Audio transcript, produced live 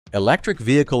Electric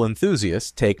vehicle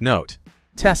enthusiasts take note.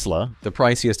 Tesla, the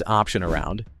priciest option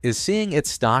around, is seeing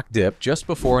its stock dip just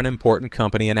before an important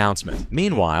company announcement.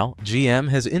 Meanwhile, GM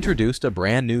has introduced a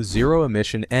brand new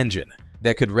zero-emission engine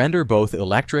that could render both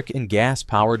electric and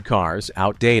gas-powered cars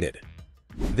outdated.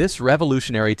 This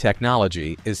revolutionary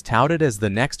technology is touted as the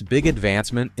next big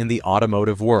advancement in the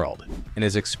automotive world and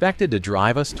is expected to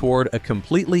drive us toward a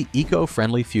completely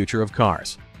eco-friendly future of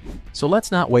cars. So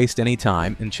let's not waste any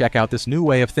time and check out this new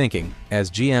way of thinking as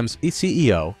GM's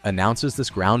CEO announces this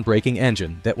groundbreaking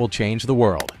engine that will change the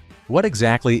world. What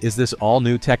exactly is this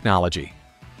all-new technology?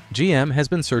 GM has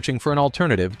been searching for an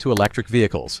alternative to electric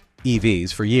vehicles,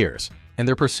 EVs, for years, and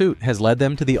their pursuit has led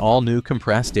them to the all-new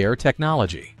compressed air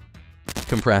technology.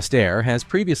 Compressed air has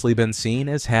previously been seen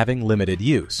as having limited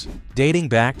use, dating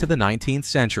back to the 19th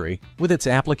century with its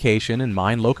application in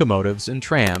mine locomotives and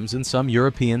trams in some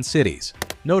European cities,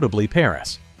 notably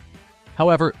Paris.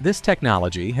 However, this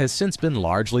technology has since been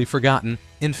largely forgotten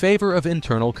in favor of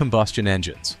internal combustion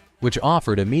engines, which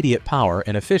offered immediate power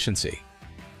and efficiency.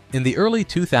 In the early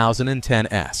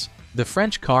 2010s, the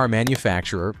French car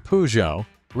manufacturer Peugeot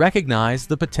recognized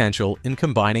the potential in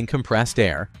combining compressed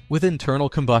air with internal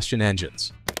combustion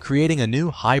engines, creating a new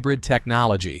hybrid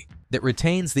technology that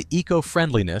retains the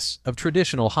eco-friendliness of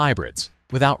traditional hybrids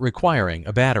without requiring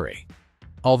a battery.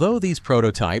 Although these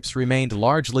prototypes remained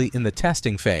largely in the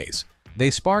testing phase,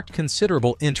 they sparked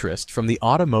considerable interest from the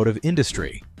automotive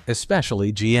industry,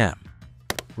 especially GM.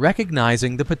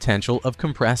 Recognizing the potential of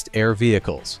compressed air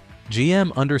vehicles,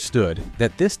 GM understood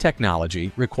that this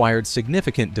technology required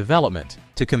significant development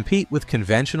to compete with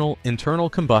conventional internal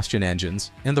combustion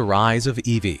engines and the rise of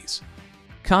EVs.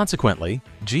 Consequently,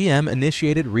 GM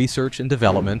initiated research and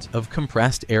development of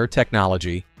compressed air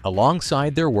technology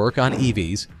alongside their work on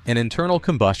EVs and internal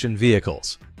combustion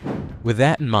vehicles. With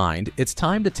that in mind, it's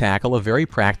time to tackle a very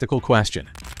practical question.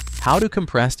 How do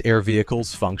compressed air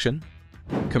vehicles function?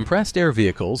 Compressed air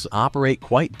vehicles operate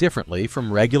quite differently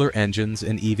from regular engines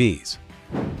and EVs.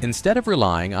 Instead of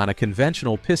relying on a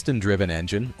conventional piston-driven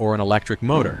engine or an electric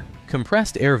motor,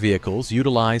 compressed air vehicles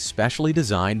utilize specially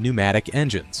designed pneumatic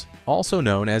engines, also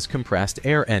known as compressed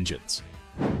air engines.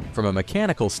 From a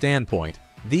mechanical standpoint,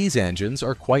 these engines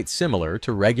are quite similar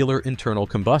to regular internal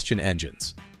combustion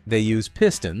engines. They use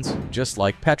pistons, just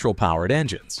like petrol-powered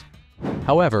engines.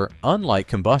 However, unlike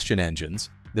combustion engines,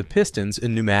 the pistons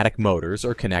in pneumatic motors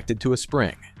are connected to a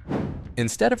spring.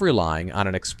 Instead of relying on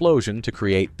an explosion to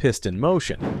create piston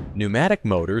motion, pneumatic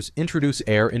motors introduce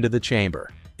air into the chamber,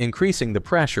 increasing the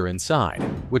pressure inside,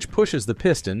 which pushes the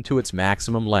piston to its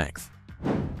maximum length.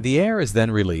 The air is then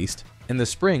released, and the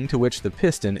spring to which the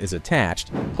piston is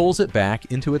attached pulls it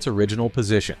back into its original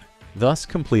position, thus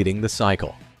completing the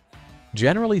cycle.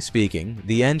 Generally speaking,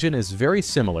 the engine is very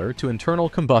similar to internal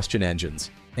combustion engines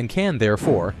and can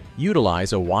therefore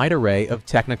utilize a wide array of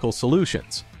technical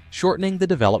solutions, shortening the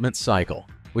development cycle,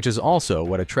 which is also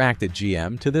what attracted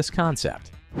GM to this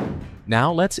concept. Now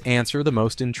let's answer the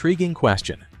most intriguing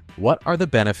question. What are the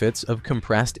benefits of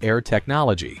compressed air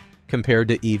technology compared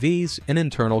to EVs and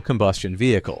internal combustion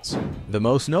vehicles? The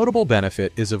most notable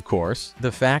benefit is, of course,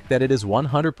 the fact that it is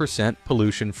 100%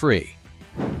 pollution-free.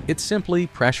 It's simply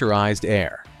pressurized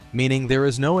air, meaning there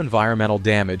is no environmental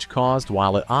damage caused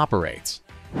while it operates.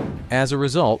 As a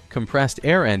result, compressed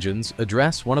air engines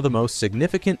address one of the most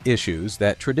significant issues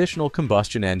that traditional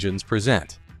combustion engines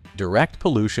present: direct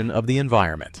pollution of the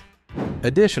environment.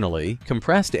 Additionally,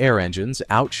 compressed air engines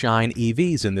outshine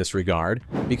EVs in this regard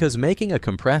because making a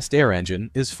compressed air engine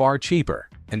is far cheaper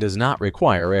and does not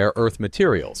require rare earth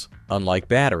materials, unlike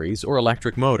batteries or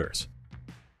electric motors.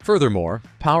 Furthermore,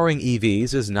 powering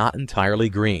EVs is not entirely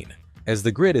green, as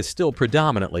the grid is still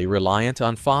predominantly reliant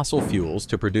on fossil fuels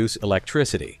to produce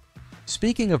electricity.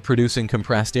 Speaking of producing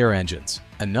compressed air engines,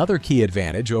 another key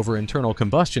advantage over internal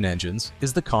combustion engines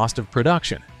is the cost of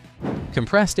production.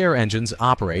 Compressed air engines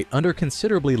operate under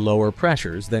considerably lower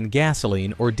pressures than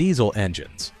gasoline or diesel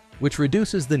engines, which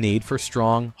reduces the need for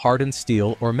strong, hardened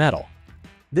steel or metal.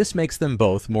 This makes them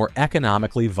both more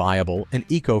economically viable and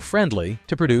eco-friendly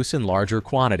to produce in larger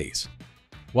quantities.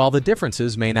 While the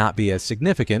differences may not be as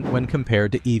significant when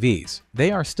compared to EVs,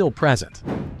 they are still present.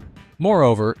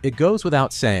 Moreover, it goes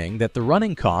without saying that the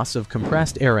running costs of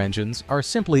compressed air engines are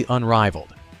simply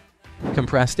unrivaled.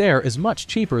 Compressed air is much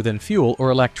cheaper than fuel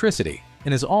or electricity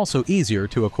and is also easier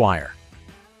to acquire.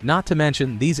 Not to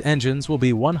mention, these engines will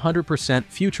be 100%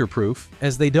 future-proof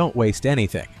as they don't waste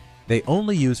anything. They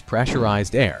only use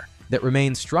pressurized air that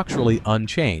remains structurally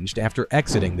unchanged after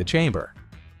exiting the chamber.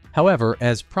 However,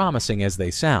 as promising as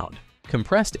they sound,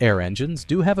 compressed air engines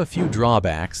do have a few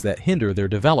drawbacks that hinder their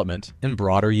development and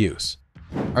broader use.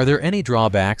 Are there any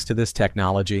drawbacks to this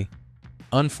technology?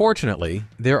 Unfortunately,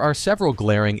 there are several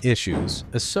glaring issues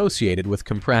associated with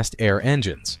compressed air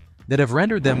engines that have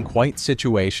rendered them quite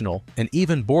situational and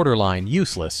even borderline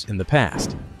useless in the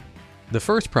past. The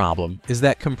first problem is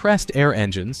that compressed air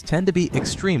engines tend to be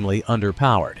extremely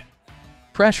underpowered.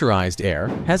 Pressurized air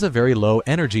has a very low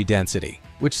energy density,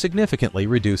 which significantly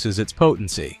reduces its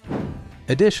potency.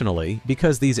 Additionally,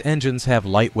 because these engines have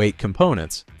lightweight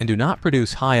components and do not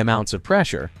produce high amounts of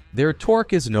pressure, their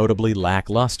torque is notably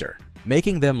lackluster,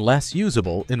 making them less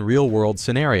usable in real-world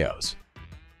scenarios.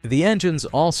 The engines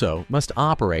also must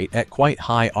operate at quite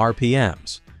high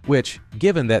RPMs, which,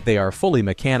 given that they are fully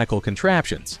mechanical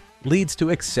contraptions, leads to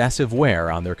excessive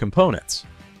wear on their components.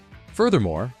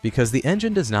 Furthermore, because the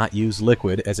engine does not use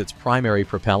liquid as its primary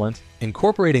propellant,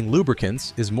 incorporating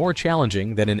lubricants is more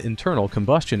challenging than in internal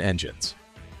combustion engines.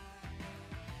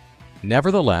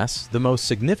 Nevertheless, the most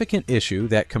significant issue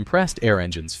that compressed air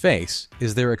engines face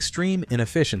is their extreme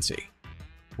inefficiency.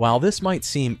 While this might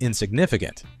seem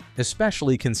insignificant,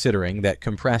 especially considering that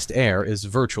compressed air is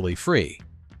virtually free,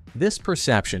 this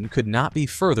perception could not be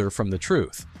further from the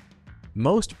truth.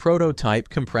 Most prototype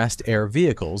compressed air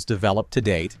vehicles developed to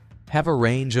date have a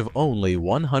range of only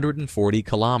 140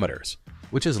 kilometers,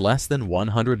 which is less than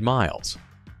 100 miles.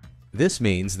 This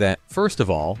means that, first of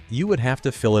all, you would have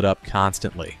to fill it up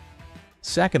constantly.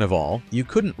 Second of all, you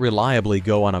couldn't reliably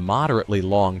go on a moderately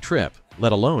long trip,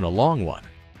 let alone a long one.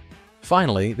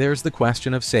 Finally, there's the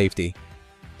question of safety.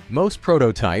 Most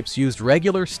prototypes used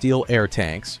regular steel air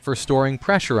tanks for storing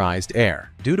pressurized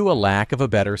air due to a lack of a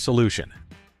better solution.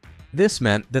 This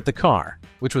meant that the car,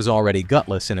 which was already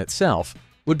gutless in itself,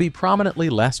 would be prominently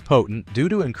less potent due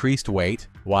to increased weight,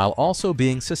 while also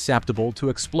being susceptible to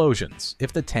explosions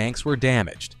if the tanks were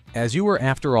damaged, as you were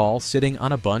after all sitting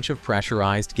on a bunch of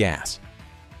pressurized gas.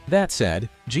 That said,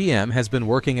 GM has been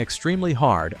working extremely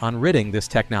hard on ridding this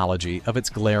technology of its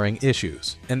glaring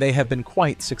issues, and they have been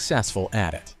quite successful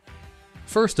at it.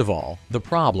 First of all, the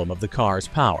problem of the car's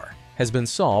power has been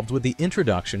solved with the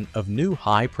introduction of new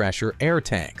high-pressure air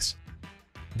tanks.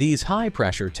 These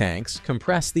high-pressure tanks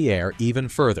compress the air even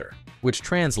further, which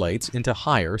translates into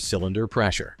higher cylinder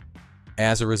pressure.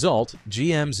 As a result,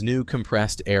 GM's new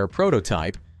compressed air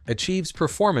prototype achieves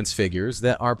performance figures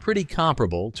that are pretty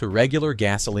comparable to regular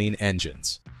gasoline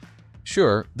engines.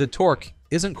 Sure, the torque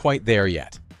isn't quite there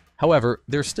yet. However,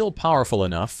 they're still powerful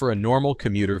enough for a normal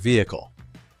commuter vehicle.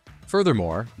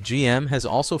 Furthermore, GM has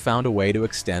also found a way to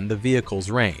extend the vehicle's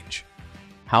range.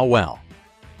 How well?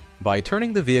 By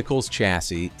turning the vehicle's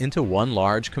chassis into one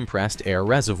large compressed air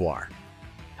reservoir.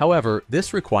 However,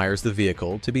 this requires the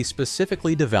vehicle to be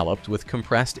specifically developed with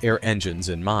compressed air engines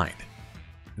in mind.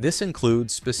 This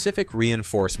includes specific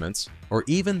reinforcements or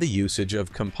even the usage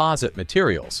of composite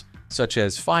materials, such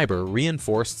as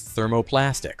fiber-reinforced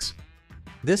thermoplastics.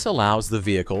 This allows the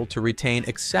vehicle to retain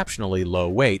exceptionally low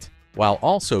weight while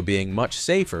also being much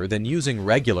safer than using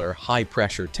regular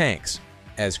high-pressure tanks,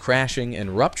 as crashing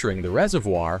and rupturing the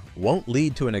reservoir won't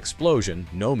lead to an explosion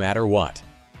no matter what.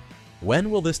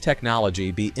 When will this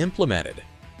technology be implemented?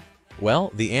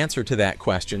 Well, the answer to that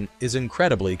question is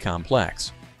incredibly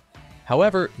complex.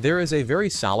 However, there is a very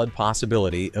solid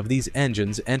possibility of these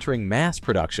engines entering mass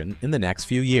production in the next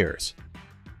few years.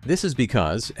 This is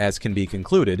because, as can be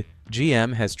concluded,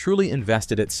 GM has truly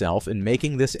invested itself in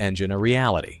making this engine a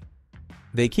reality.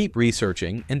 They keep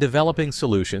researching and developing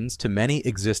solutions to many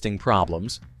existing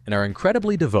problems and are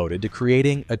incredibly devoted to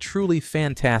creating a truly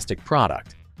fantastic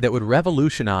product that would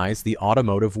revolutionize the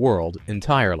automotive world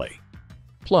entirely.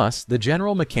 Plus, the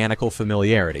general mechanical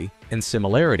familiarity and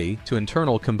similarity to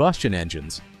internal combustion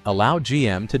engines allow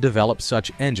GM to develop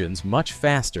such engines much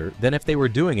faster than if they were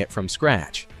doing it from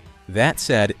scratch. That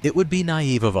said, it would be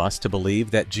naive of us to believe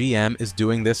that GM is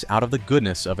doing this out of the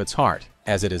goodness of its heart,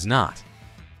 as it is not.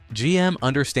 GM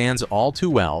understands all too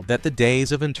well that the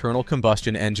days of internal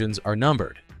combustion engines are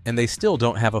numbered, and they still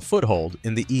don't have a foothold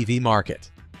in the EV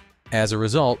market. As a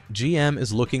result, GM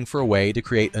is looking for a way to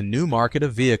create a new market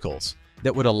of vehicles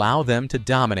that would allow them to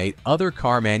dominate other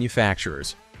car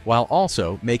manufacturers while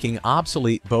also making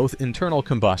obsolete both internal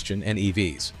combustion and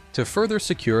EVs to further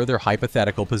secure their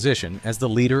hypothetical position as the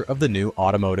leader of the new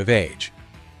automotive age.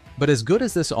 But as good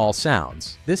as this all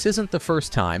sounds, this isn't the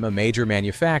first time a major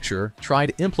manufacturer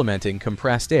tried implementing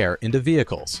compressed air into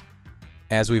vehicles.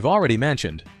 As we've already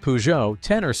mentioned, Peugeot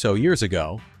 10 or so years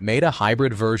ago made a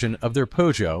hybrid version of their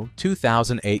Peugeot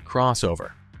 2008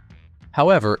 crossover.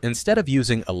 However, instead of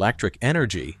using electric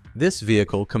energy, this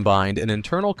vehicle combined an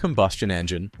internal combustion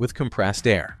engine with compressed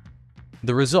air.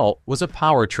 The result was a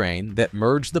powertrain that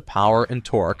merged the power and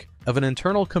torque of an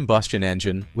internal combustion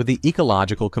engine with the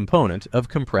ecological component of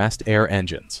compressed air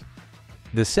engines.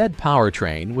 The said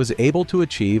powertrain was able to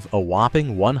achieve a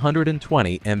whopping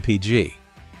 120 mpg.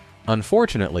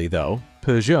 Unfortunately, though,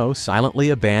 Peugeot silently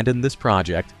abandoned this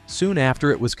project soon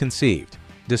after it was conceived,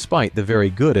 despite the very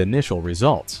good initial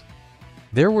results.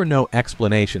 There were no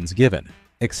explanations given,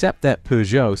 except that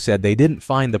Peugeot said they didn't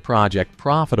find the project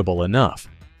profitable enough,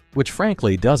 which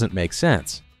frankly doesn't make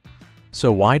sense.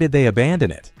 So why did they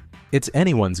abandon it? It's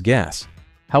anyone's guess.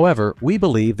 However, we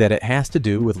believe that it has to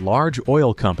do with large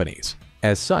oil companies,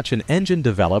 as such an engine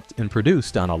developed and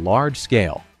produced on a large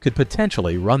scale could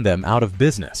potentially run them out of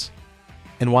business.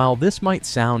 And while this might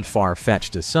sound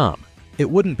far-fetched to some, it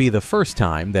wouldn't be the first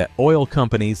time that oil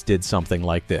companies did something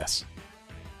like this.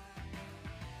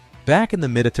 Back in the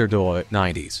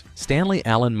mid-90s, Stanley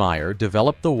Allen Meyer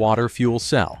developed the water fuel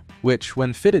cell, which,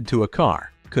 when fitted to a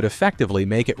car, could effectively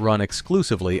make it run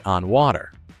exclusively on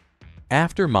water.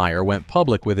 After Meyer went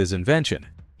public with his invention,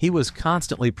 he was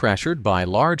constantly pressured by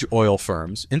large oil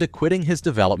firms into quitting his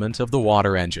development of the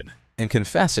water engine and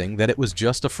confessing that it was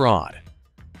just a fraud.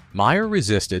 Meyer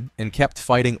resisted and kept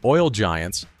fighting oil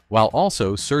giants while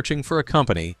also searching for a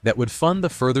company that would fund the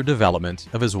further development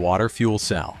of his water fuel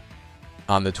cell.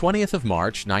 On the 20th of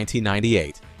March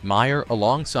 1998, Meyer,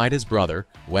 alongside his brother,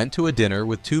 went to a dinner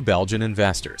with two Belgian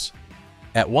investors.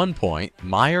 At one point,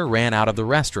 Meyer ran out of the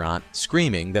restaurant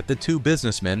screaming that the two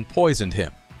businessmen poisoned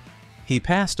him. He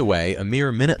passed away a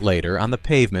mere minute later on the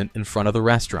pavement in front of the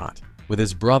restaurant, with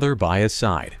his brother by his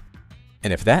side.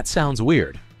 And if that sounds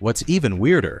weird, what's even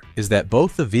weirder is that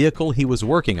both the vehicle he was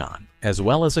working on, as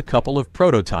well as a couple of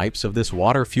prototypes of this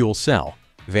water fuel cell,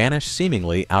 vanished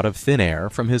seemingly out of thin air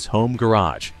from his home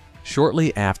garage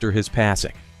shortly after his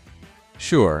passing.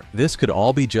 Sure, this could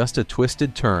all be just a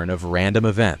twisted turn of random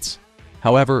events.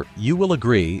 However, you will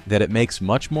agree that it makes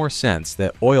much more sense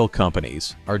that oil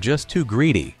companies are just too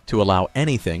greedy to allow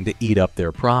anything to eat up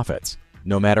their profits,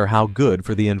 no matter how good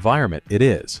for the environment it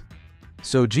is.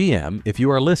 So GM, if you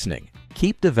are listening,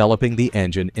 keep developing the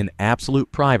engine in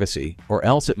absolute privacy, or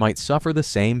else it might suffer the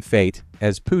same fate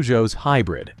as Peugeot's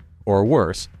hybrid, or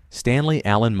worse, Stanley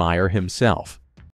Allen Meyer himself.